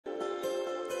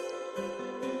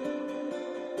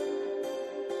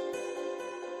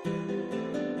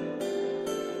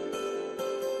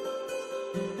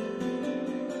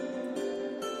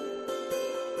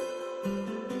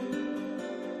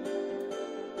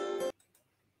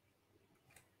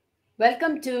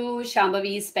Welcome to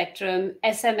Shambhavi Spectrum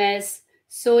SMS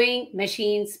Sewing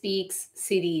Machine Speaks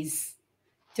series.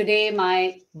 Today,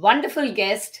 my wonderful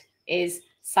guest is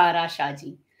Sara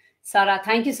Shaji. Sara,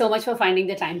 thank you so much for finding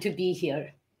the time to be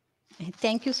here.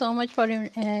 Thank you so much for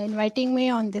inviting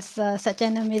me on this such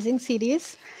an amazing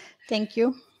series. Thank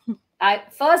you. I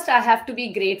have to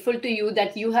be grateful to you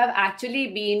that you have actually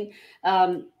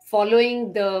been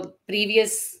following the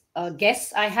previous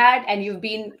guests I had, and you've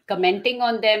been commenting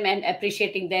on them and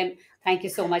appreciating them. Thank you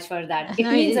so much for that. It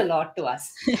No, means a lot to us.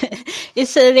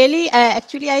 it's really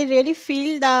actually I really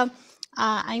feel the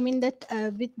I mean that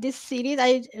with this series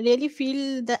I really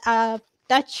feel the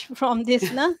touch from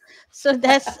this na. So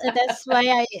that's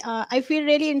why I feel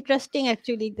really interesting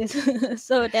actually this.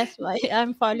 So that's why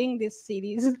I'm following this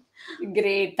series.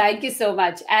 Great. Thank you so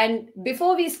much. And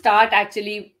before we start,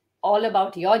 actually, all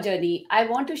about your journey, I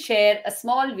want to share a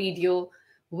small video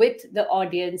with the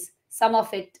audience, some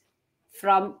of it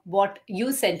from what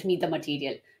you sent me the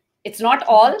material. It's not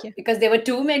Okay, all thank you. because there were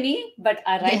too many, but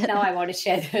right Yeah. now I want to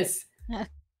share this.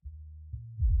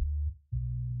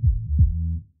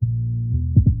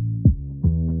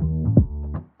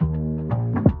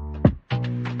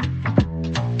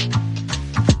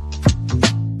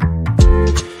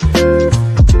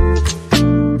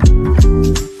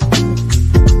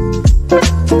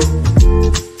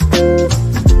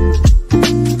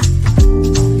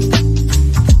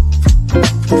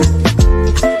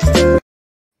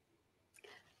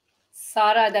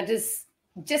 Sarah, that is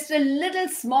just a little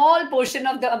small portion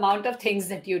of the amount of things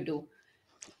that you do.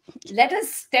 Let us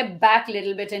step back a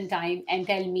little bit in time and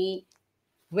tell me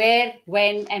where,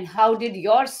 when, and how did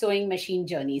your sewing machine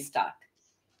journey start?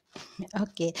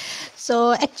 Okay,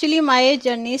 so actually my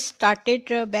journey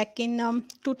started back in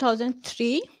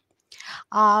 2003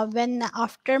 when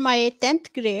after my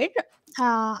 10th grade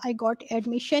I got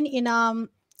admission in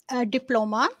a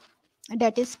diploma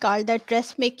that is called the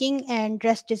dressmaking and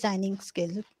dress designing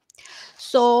skill.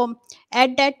 So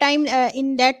at that time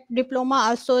in that diploma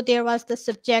also there was the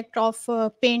subject of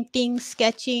painting,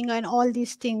 sketching and all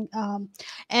these things,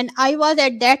 and I was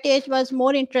at that age was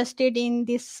more interested in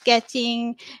this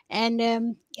sketching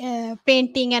and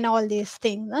painting and all these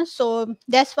things, so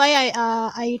that's why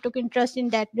I took interest in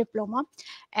that diploma.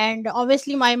 And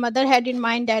obviously my mother had in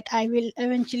mind that I will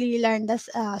eventually learn this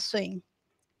sewing.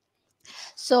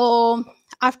 So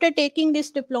after taking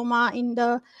this diploma in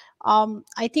the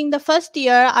I think the first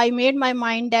year I made my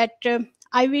mind that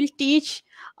I will teach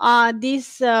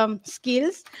these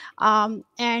skills,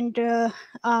 and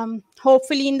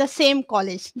hopefully in the same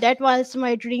college. That was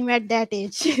my dream at that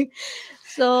age.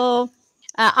 So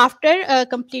after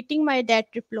completing my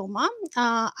that diploma,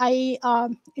 I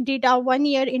did a 1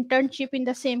 year internship in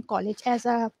the same college as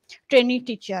a trainee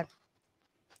teacher.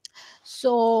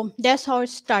 So that's how it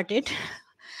started.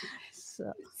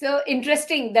 So, So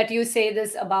interesting that you say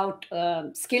this about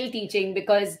skill teaching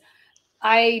because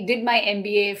I did my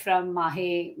MBA from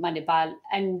Mahe, Manipal,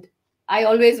 and I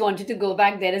always wanted to go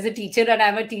back there as a teacher, and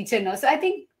I'm a teacher now. So I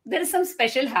think there is some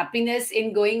special happiness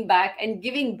in going back and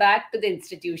giving back to the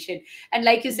institution. And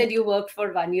like you yeah. said, you worked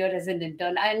for 1 year as an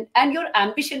intern, and your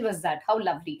ambition was that. How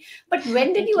lovely! But when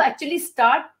did Thank you you. actually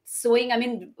start sewing? I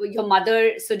mean, your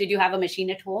mother. So did you have a machine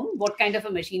at home? What kind of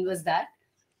a machine was that?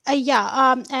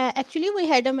 Yeah, actually, we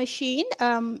had a machine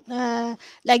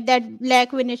like that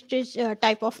black vintage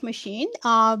type of machine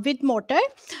with motor.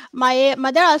 My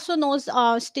mother also knows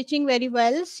stitching very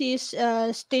well. She used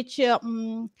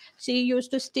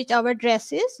to stitch our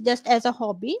dresses just as a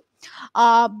hobby.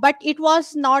 But it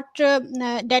was not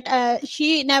that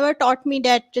she never taught me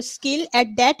that skill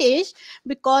at that age,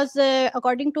 because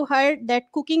according to her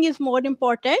that cooking is more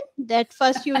important, that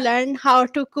first you learn how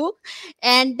to cook,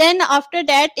 and then after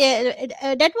that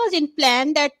that was in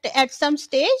plan that at some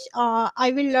stage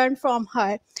I will learn from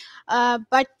her.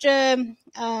 But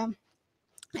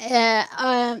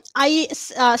I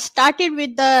started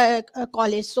with the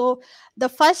college. So the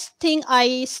first thing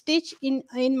I stitch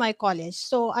in my college.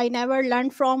 So I never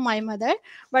learned from my mother,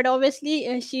 but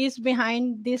obviously she is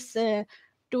behind this to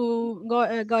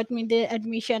got me the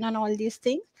admission and all these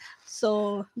things.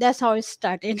 So that's how it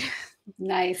started.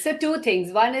 Nice. So, two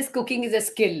things. One is cooking is a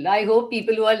skill. I hope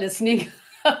people who are listening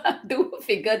do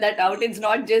figure that out. It's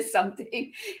not just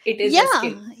something, it is a Yeah,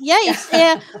 skill. yeah,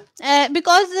 it's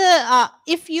because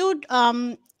if you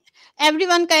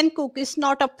everyone can cook, it's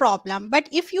not a problem. But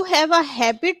if you have a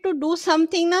habit to do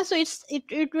something na, so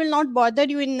it will not bother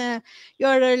you in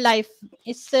your life.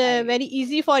 It's I very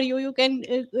easy for you, you can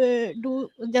do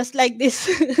just like this.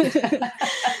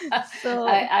 So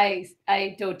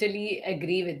I totally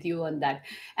agree with you on that.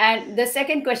 And the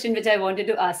second question which I wanted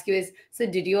to ask you is, so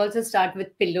did you also start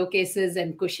with pillowcases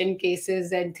and cushion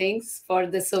cases and things for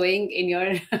the sewing in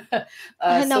your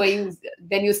no. sewing?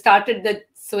 When you started the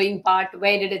sewing part,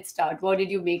 where did it start? What did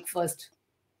you make first?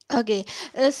 Okay,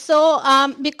 so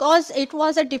because it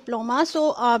was a diploma,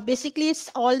 so basically it's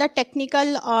all the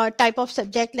technical type of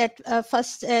subject. That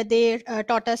first they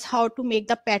taught us how to make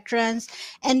the patterns,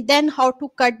 and then how to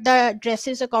cut the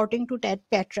dresses according to that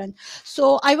pattern.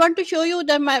 So I want to show you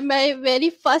my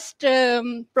very first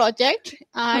project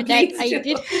that Please I do.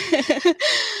 did.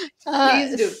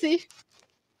 Please do. See,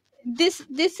 this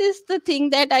is the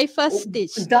thing that I first Oh,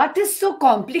 stitched. that is so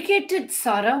complicated,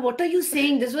 Sarah. What are you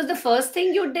saying? This was the first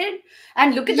thing you did?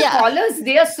 And look at the Yeah. collars.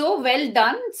 They are so well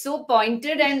done, so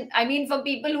pointed. And I mean, for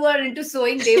people who are into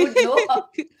sewing, they would know.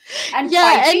 And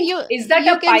Yeah, and piping, you is that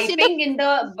you a can see the, piping in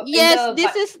yes,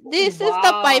 this is the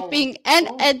wow. piping, and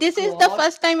Oh this is the God.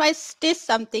 first time I stitched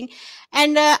something.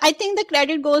 And I think the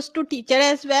credit goes to teacher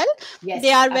as well.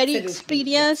 They Yes, are very absolutely. Yes.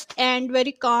 experienced and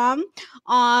very calm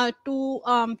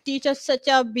to teach us such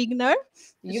a beginner.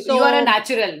 You are a So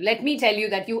natural. Let me tell you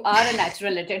that you are a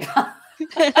natural at it.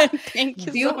 thank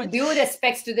you so due much. due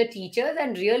respects to the teachers,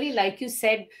 and really, like you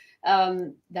said,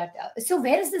 that so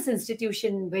where is this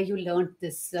institution where you learned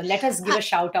this? Let us give a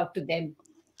shout out to them.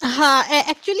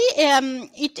 Actually,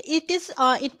 it is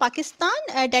in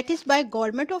Pakistan. That is by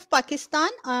government of Pakistan.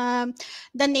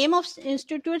 The name of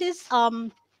institute is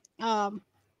um,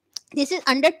 this is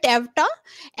under Tevta,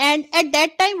 and at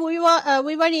that time we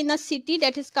were in a city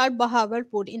that is called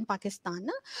Bahawalpur in Pakistan.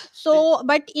 So,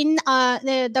 but in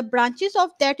the branches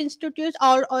of that institute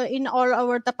are in all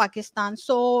over the Pakistan.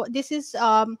 So this is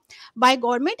by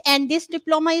government, and this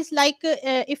diploma is like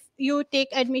if you take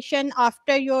admission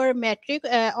after your matric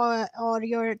or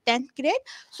your 10th grade.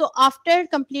 So after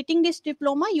completing this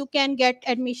diploma, you can get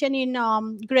admission in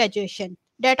graduation.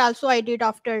 That also I did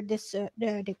after this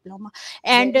diploma.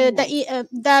 And Very nice.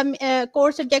 the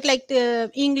core subject like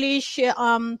the English,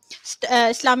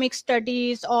 Islamic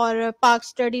studies, or Park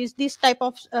studies, this type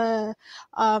of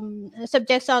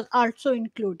subjects are also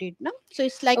included, no? So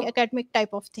it's like Oh, academic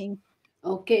type of thing.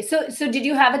 okay, so did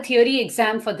you have a theory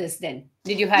exam for this then?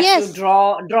 Did you have to Yes.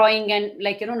 drawing and,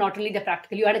 like, not only the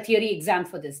practical, you had a theory exam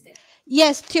for this then?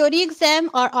 Yes, theory exam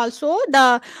are also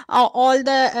the all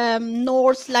the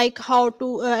notes, like how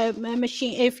to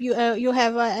machine, if you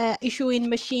have a issue in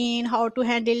machine, how to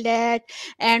handle that,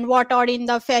 and what are in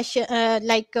the fashion,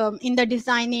 like in the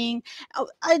designing.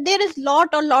 There is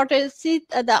lot. See,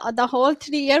 the whole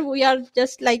 3 year we are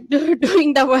just like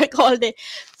doing the work all day.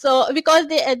 So because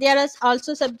there is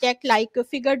also subject like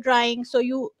figure drawing, so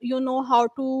you know how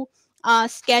to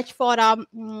sketch for a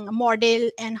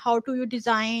model, and how to you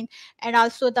design, and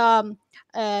also the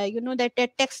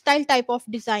that textile type of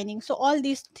designing. So all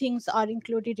these things are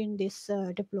included in this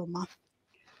diploma.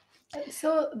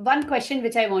 So, one question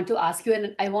which I want to ask you,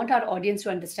 and I want our audience to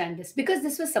understand this, because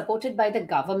this was supported by the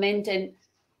government, and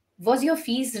was your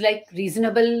fees like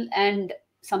reasonable and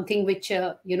something which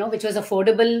which was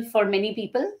affordable for many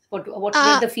people? What did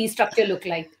uh, the fee structure look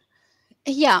like?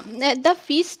 yeah, the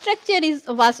fee structure is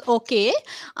was okay.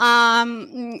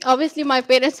 Obviously my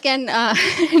parents can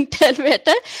tell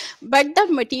better, but the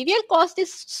material cost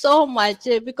is so much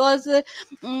because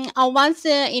once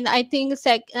in, I think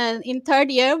in third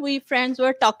year, we friends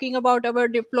were talking about our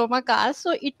diploma cost.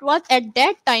 So it was at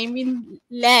that time in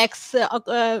lakhs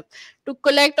to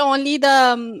collect only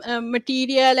the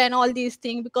material and all these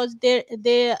things, because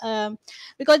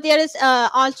because there is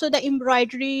also the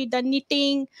embroidery, the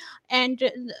knitting, and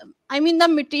I mean the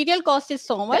material cost is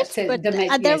so much, That's it. but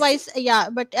Yes. otherwise, yeah,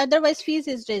 but otherwise fees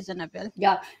is reasonable.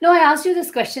 Yeah. No, I asked you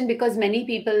this question because many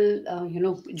people,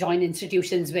 join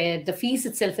institutions where the fees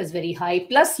itself is very high.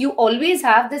 Plus, you always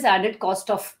have this added cost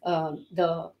of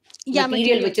the Yeah,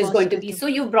 material material which is going cost to will be. do. So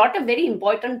you brought a very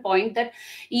important point that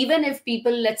even if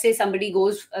people, let's say somebody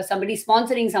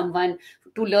sponsoring someone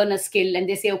to learn a skill, and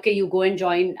they say, okay, you go and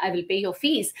join, I will pay your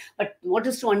fees. But what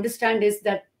is to understand is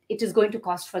that it is going to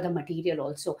cost for the material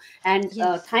also. And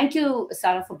Yes. thank you,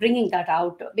 Sarah, for bringing that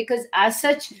out, because as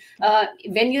such,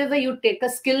 whenever you take a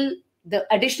skill, the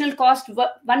additional cost,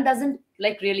 one doesn't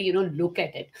like really look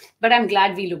at it. But I'm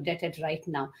glad we looked at it right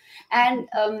now. And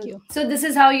Thank you. so this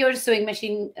is how your sewing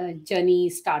machine journey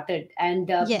started. And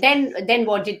Yeah. then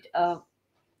what did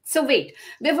So wait,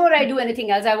 before I do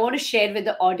anything else, I want to share with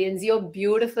the audience your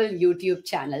beautiful YouTube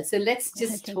channel. So let's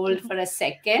just Thank you. hold for a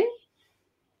second.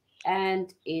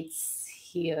 And it's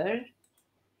here.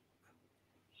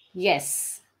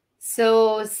 Yes.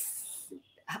 So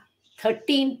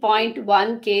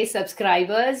 13.1K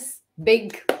subscribers.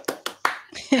 Big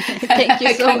Thank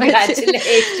you so much.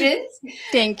 congratulations.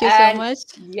 Thank you so And much.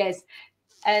 yes,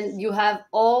 and you have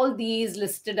all these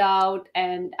listed out,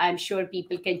 and I'm sure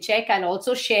people can check. I'll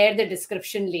also share the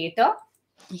description later.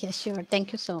 Yeah, sure.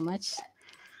 Thank you so much.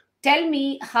 Tell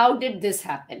me, how did this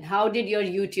happen? How did your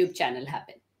YouTube channel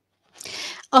happen?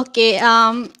 Okay,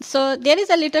 so there is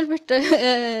a little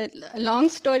bit long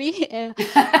story. Uh,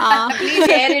 Please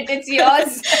share it, it's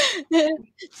yours.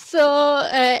 so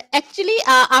actually,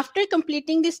 after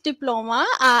completing this diploma,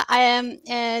 I am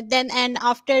then and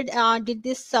after did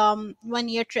this 1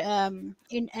 year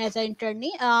in as an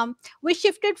internee. We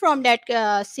shifted from that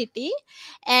city,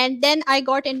 and then I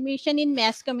got admission in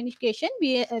mass communication,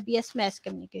 BS mass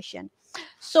communication.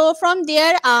 So from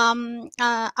there,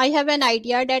 I have an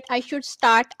idea that I should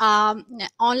start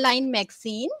online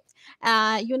magazine.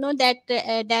 You know that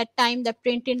at that time the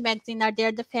printed magazine are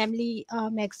there, the family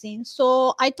magazine.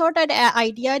 So I thought that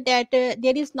idea that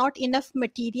there is not enough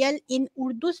material in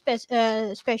Urdu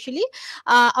especially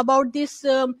about this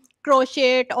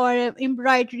crochet or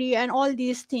embroidery and all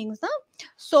these things, huh?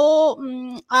 So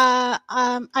I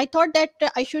thought that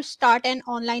I should start an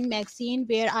online magazine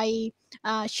where I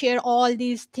share all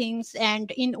these things and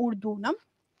in Urdu, no?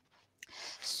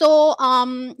 So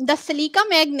the Salika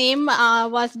Mag name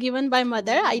was given by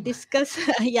mother. I Oh, discussed,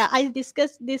 yeah, I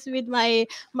discussed this with my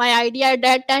idea at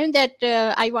that time that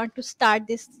I want to start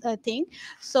this thing.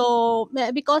 So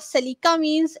because Salika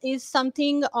means is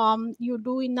something you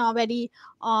do in a very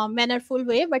mannerful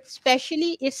way, but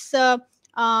especially it's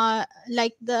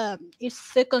like the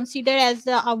it's considered as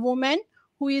a woman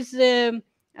who is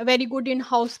very good in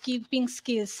housekeeping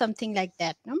skills, something like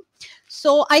that. No?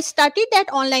 So I started that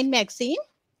online magazine.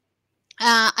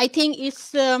 I think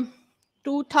it's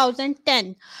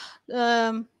 2010,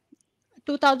 um,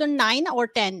 2009 or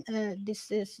 10. This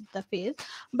is the phase.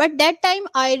 But that time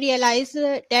I realized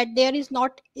that there is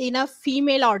not enough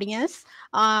female audience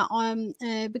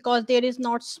because there is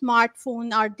not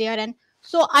smartphone out there, and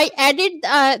so I added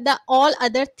the all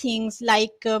other things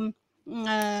like.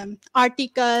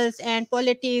 Articles and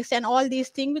politics and all these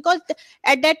things because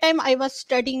at that time I was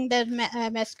studying the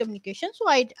mass communication, so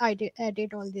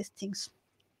added all these things.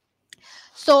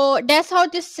 So that's how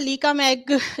this Salika Mag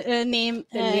name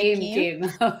the name came.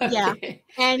 came. Yeah. Okay.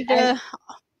 And And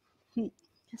hmm, yeah,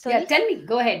 sorry. tell me,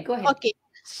 go ahead, go ahead. Okay.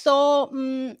 So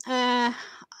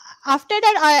after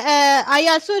that, I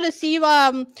also receive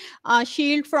a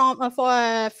shield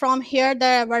from here,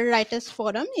 the World Writers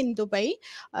Forum in Dubai,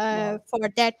 Wow. for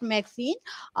that magazine.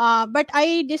 But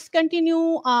I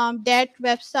discontinue that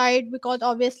website because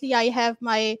obviously I have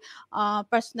my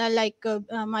personal, like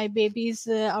my babies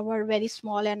are very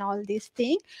small and all these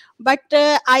things. But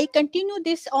I continue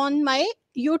this on my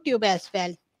YouTube as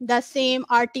well, the same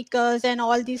articles and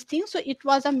all these things, so it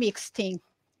was a mixed thing.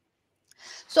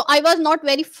 So I was not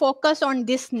very focused on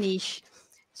this niche.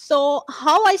 So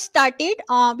how I started,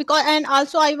 because and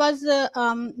also I was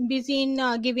busy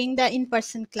in giving the in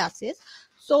person classes.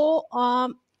 So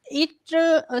it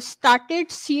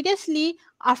started seriously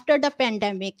after the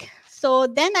pandemic. So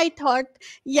then I thought,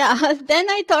 yeah, then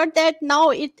I thought that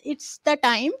now it's the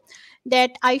time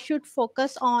that I should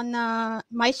focus on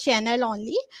my channel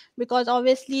only, because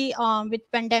obviously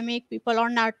with pandemic people are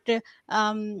not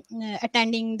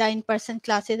attending the in-person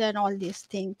classes and all these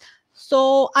things.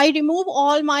 So I remove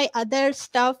all my other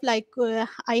stuff, like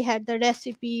I had the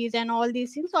recipes and all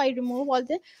these things, so I remove all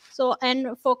the, so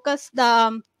and focus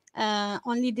the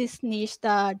only this niche,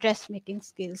 the dressmaking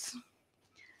skills.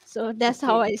 So that's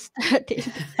how Okay. I started.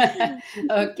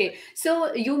 Okay.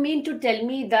 So you mean to tell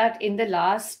me that in the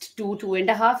last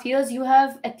 2.5 years, you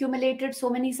have accumulated so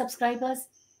many subscribers?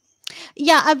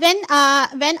 Yeah, when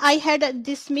I had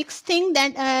this mixed thing,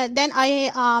 then I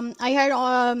had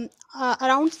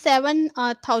around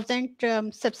 7,000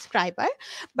 subscriber,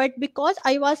 but because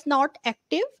I was not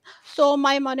active, so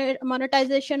my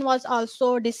monetization was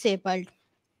also disabled.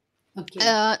 Okay.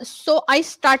 So I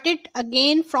started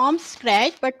again from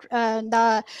scratch, but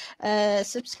the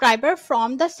subscriber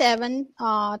from the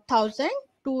 7,000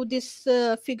 to this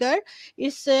figure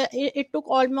is it took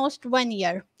almost 1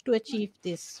 year to achieve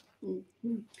this.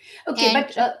 Mhm. Okay, And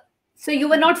but so you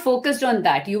were not focused on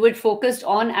that. You were focused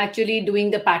on actually doing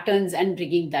the patterns and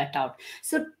bringing that out.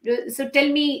 So, so tell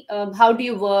me, how do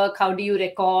you work? How do you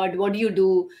record? What do you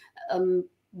do?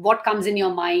 what comes in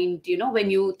your mind, when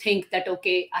you think that,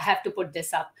 okay, I have to put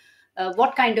this up?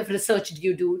 What kind of research do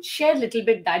you do? Share a little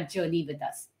bit that journey with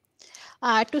us.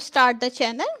 To start the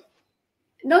channel.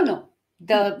 No, no.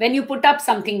 When you put up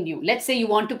something new, let's say you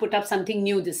want to put up something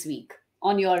new this week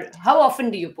on your, how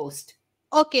often do you post?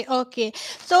 Okay, okay.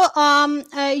 So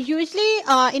usually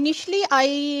initially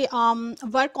I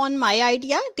work on my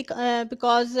idea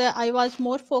because I was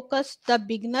more focused the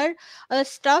beginner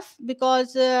stuff,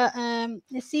 because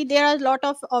see, there are a lot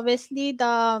of, obviously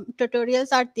the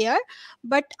tutorials are there,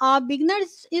 but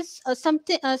beginners is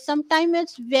something sometimes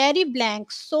it's very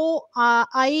blank. So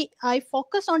I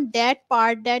focus on that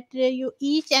part, that you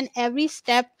each and every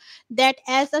step that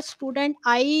as a student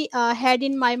I had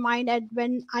in my mind at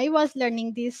when I was learning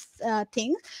these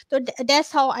things. So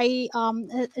that's how I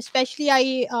especially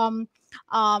I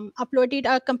uploaded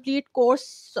a complete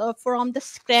course from the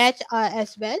scratch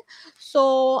as well.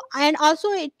 So, and also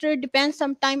it depends,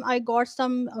 sometime I got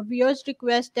some viewers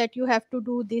request that you have to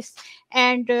do this,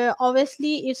 and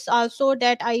obviously it's also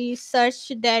that I search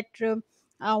that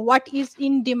what is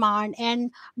in demand, and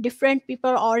different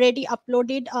people already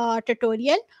uploaded a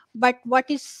tutorial, but what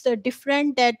is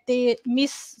different that they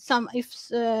miss some, if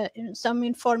some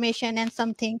information and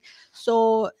something.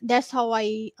 So that's how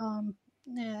I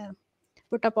uh,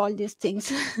 put up all these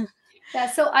things. Yeah,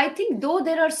 so I think though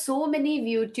there are so many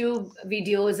YouTube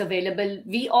videos available,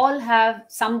 we all have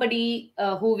somebody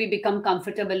who we become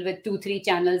comfortable with, two, three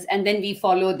channels, and then we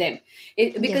follow them,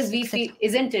 because Yes, we exactly. feel,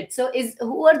 isn't it? So,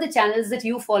 who are the channels that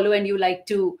you follow and you like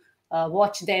to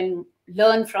watch them,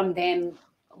 learn from them?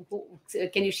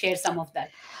 Can you share some of that?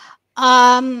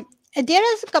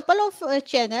 There is a couple of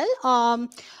channel.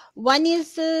 One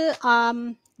is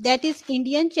that is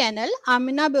Indian channel,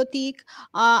 Amina Boutique.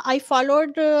 I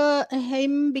followed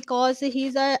him because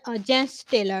he's a gents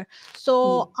tailor. Hmm.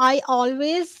 So I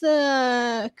always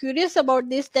curious about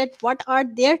this, that what are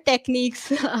their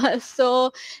techniques.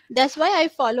 So that's why I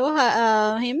follow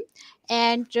him.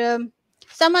 And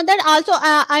some other also,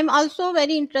 I'm also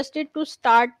very interested to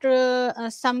start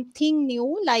something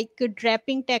new, like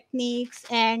draping techniques,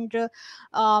 and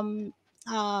um,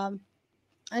 um,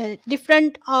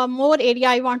 different more area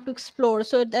I want to explore.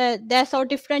 So that's how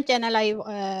different channel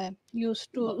I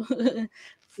used to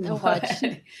watch.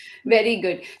 Very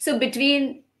good. So,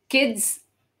 between kids,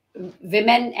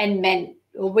 women, and men,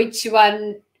 which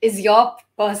one is your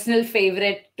personal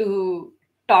favorite to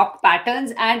talk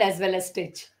patterns and as well as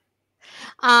stitch?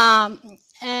 um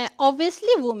Obviously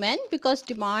women, because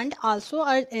demand also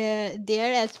are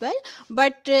there as well,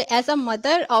 but as a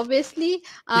mother, obviously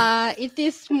it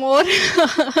is more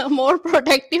more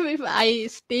productive if I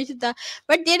stitch the,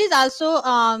 but there is also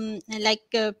like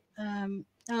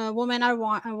women are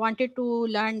wanted to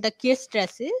learn the kids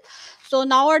dresses. So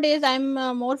nowadays I'm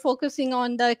more focusing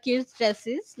on the kids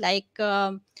dresses, like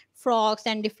frocks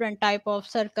and different type of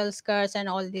circle skirts and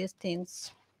all these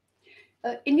things.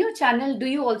 In your channel, do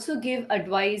you also give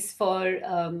advice for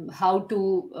how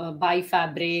to buy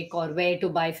fabric or where to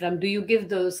buy from? Do you give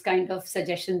those kind of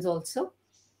suggestions also?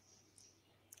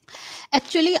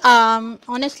 Actually,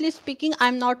 honestly speaking,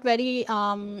 I'm not very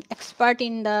expert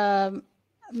in the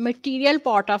material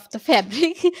part of the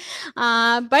fabric,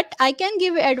 but I can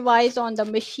give advice on the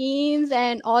machines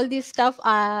and all this stuff.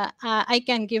 I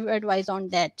can give advice on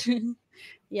that. Great.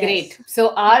 Yes.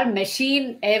 So our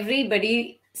machine,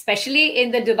 everybody, especially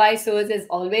in the Dubai stores, is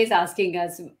always asking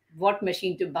us what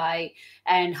machine to buy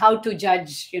and how to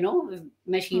judge,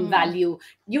 machine Hmm. value.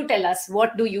 You tell us,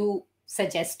 what do you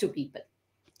suggest to people?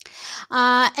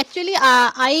 Actually,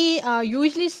 I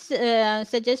usually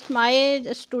suggest my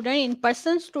student, in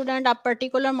person student, a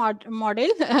particular model.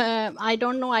 I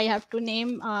don't know I have to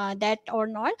name that or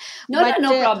not, No, no, but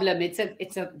no problem. We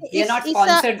are not it's a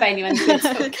sponsored by anyone, so it's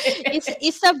okay.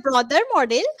 it's a brother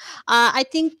model. I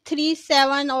think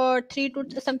 37 or 3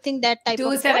 to something, that type of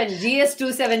code. 27 GS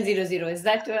 2700. Is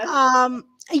that one?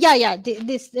 Yeah,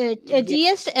 this Yeah,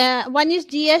 gs one is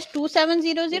gs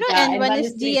 2700, yeah, and and one one is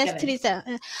is gs 37.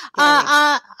 37. Correct.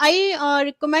 I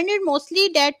recommended mostly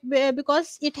that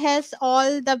because it has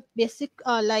all the basic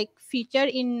like feature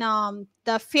in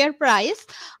the fair price.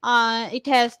 It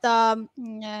has the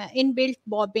inbuilt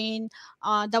bobbin,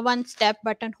 the one step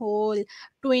buttonhole,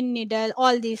 twin needle,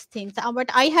 all these things.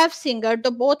 But I have singer, the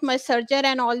both my serger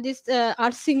and all these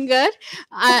are singer.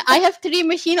 I have three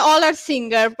machine, all are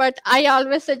singer, but I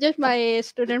always suggest my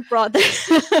student brother.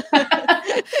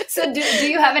 So, do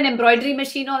you have an embroidery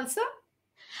machine also?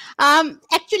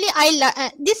 Actually,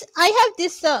 this I have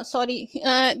this sorry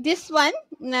this one,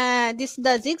 this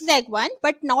the zigzag one,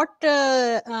 but not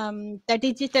the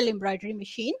digital embroidery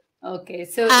machine. Okay.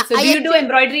 So do I you do actually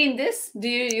embroidery in this? Do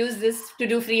you use this to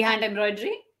do freehand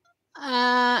embroidery?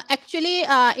 actually,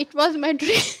 it was my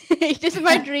dream. It is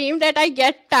my dream that I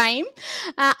get time.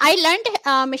 I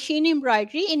learned machine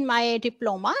embroidery in my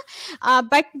diploma,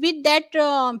 but with that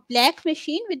black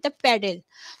machine with the pedal.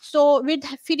 So with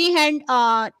freehand,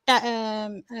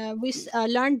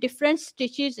 learned different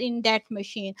stitches in that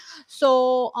machine.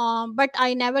 So, but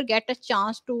I never get a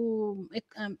chance to.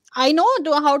 I know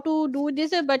how to do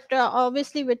this, but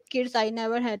obviously with kids, I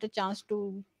never had a chance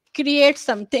to create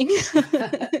something.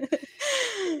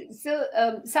 So,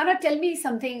 Sarah, tell me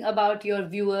something about your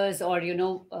viewers, or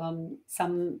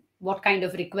some what kind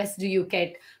of requests do you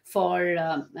get for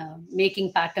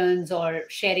making patterns or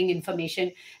sharing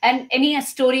information, and any a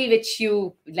story which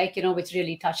you like, which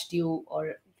really touched you,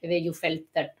 or where you felt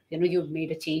that you've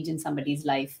made a change in somebody's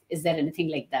life. Is there anything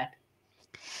like that?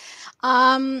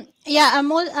 Yeah,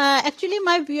 actually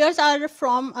my viewers are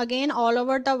from again all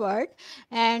over the world,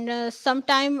 and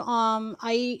sometime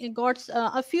I got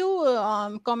a few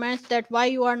comments that why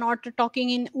you are not talking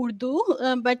in Urdu,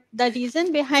 but the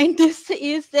reason behind this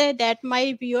is that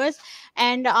my viewers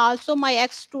and also my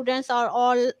ex students are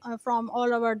all from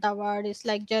all over the world. It's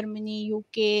like Germany,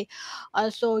 UK,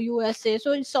 also USA,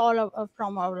 so it's all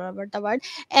from all over the world.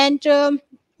 And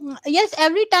yes,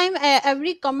 every time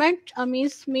every comment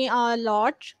means me a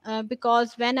lot,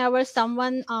 because whenever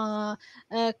someone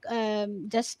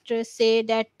just say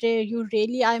that you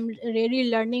really, I'm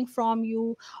really learning from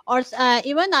you, or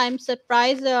even I'm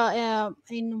surprised,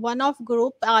 in one of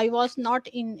group I was not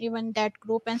in even that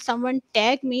group, and someone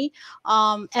tagged me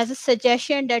as a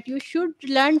suggestion that you should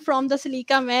learn from the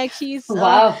Salika Meg. She's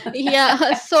Wow.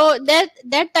 yeah. So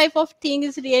that type of thing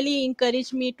is really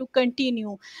encouraged me to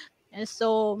continue.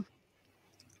 So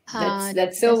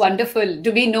That's so that's wonderful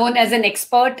to be known as an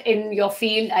expert in your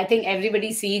field. I think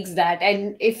everybody seeks that,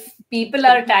 and if people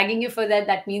are okay. tagging you for that,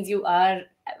 that means you are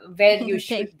where you thank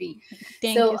should be.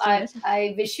 thank So you so I much.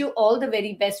 I wish you all the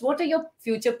very best. What are your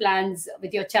future plans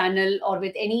with your channel or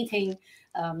with anything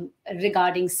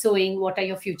regarding sewing? What are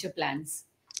your future plans?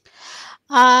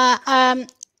 uh, um,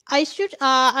 I should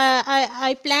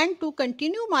I plan to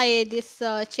continue my this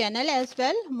channel as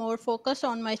well, more focus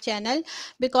on my channel,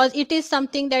 because it is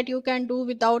something that you can do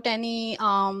without any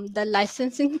the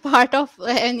licensing part of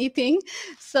anything.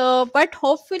 So but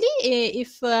hopefully,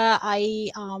 if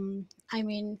I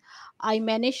mean, I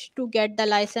manage to get the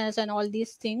license and all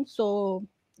these things, so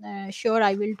sure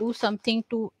I will do something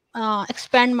to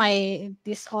expand my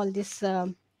this all these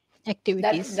That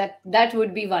activities. that that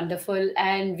would be wonderful,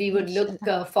 and we would look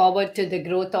Inshallah. forward to the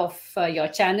growth of your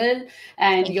channel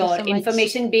and Thank you your so much.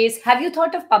 information base. Have you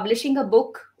thought of publishing a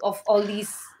book of all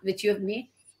these which you have made?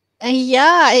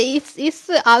 Yeah, it's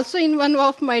also in one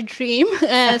of my dream,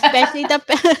 especially the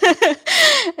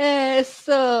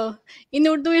so in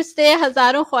Urdu it's say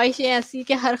हजारों ख्वाहिशें ऐसी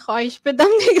कि हर ख्वाहिश पे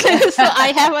दम निकले. So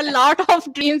I have a lot of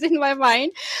dreams in my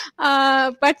mind,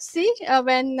 but see,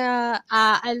 when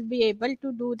I'll be able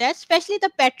to do that, especially the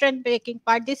pattern making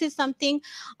part. This is something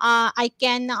I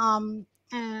can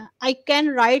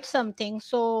write something.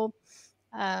 So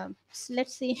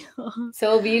let's see.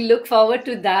 So we look forward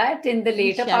to that in the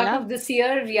later part Inshallah. of this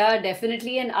year. Yeah,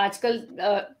 definitely. And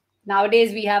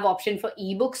nowadays we have option for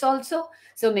ebooks also.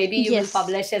 So maybe you will Yes.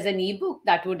 publish as an ebook.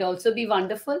 That would also be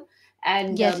wonderful.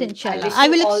 And Yes, I inshallah. wish I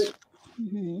you will. all,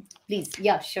 Mhm. please.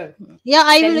 Yeah, sure. Yeah,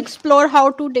 I will Tell explore how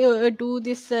to do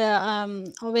this.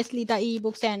 Obviously, the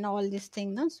ebooks and all this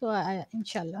thing. No? So,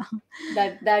 inshallah.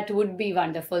 that would be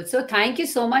wonderful. So thank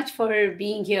you so much for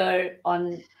being here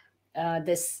on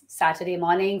this Saturday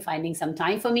morning, finding some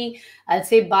time for me. I'll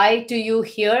say bye to you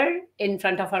here in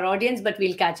front of our audience, but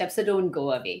we'll catch up. So don't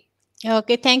go away.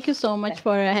 Okay, thank you so much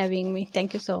for having me.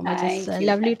 Thank you so much. It's Thank you.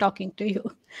 lovely talking to you.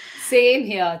 Same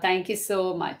here. Thank you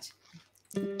so much.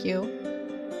 Thank you.